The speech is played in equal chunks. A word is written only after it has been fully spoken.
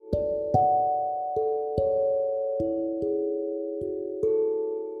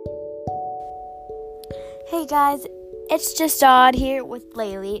Hey guys, it's just Odd here with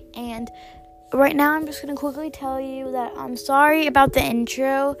Laylee, and right now I'm just going to quickly tell you that I'm sorry about the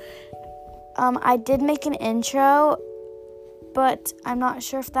intro. I did make an intro, but I'm not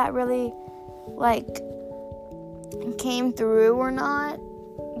sure if that really, came through or not.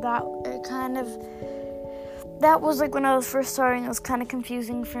 That was when I was first starting, it was kind of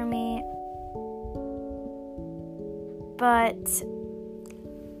confusing for me. But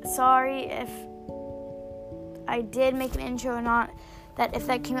sorry if I did make an intro or not. That if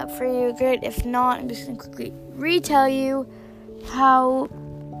that came up for you, great. If not, I'm just going to quickly retell you what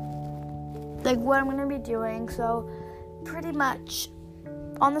I'm going to be doing. So, pretty much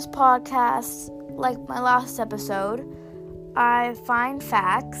on this podcast, like my last episode, I find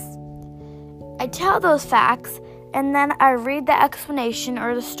facts. I tell those facts, and then I read the explanation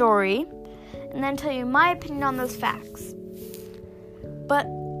or the story, and then tell you my opinion on those facts. But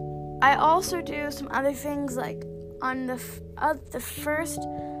I also do some other things, like on the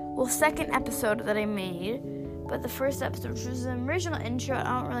second episode that I made. But the first episode, which was an original intro, I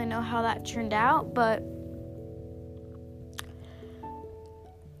don't really know how that turned out, but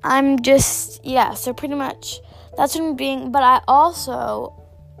so pretty much that's what I'm being. But I also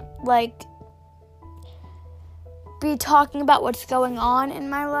be talking about what's going on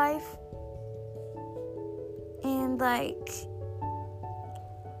in my life and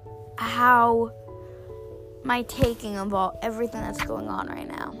how my taking of everything that's going on right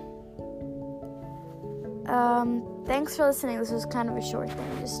now. Thanks for listening. This was kind of a short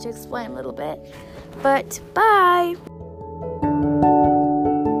thing just to explain a little bit. But bye!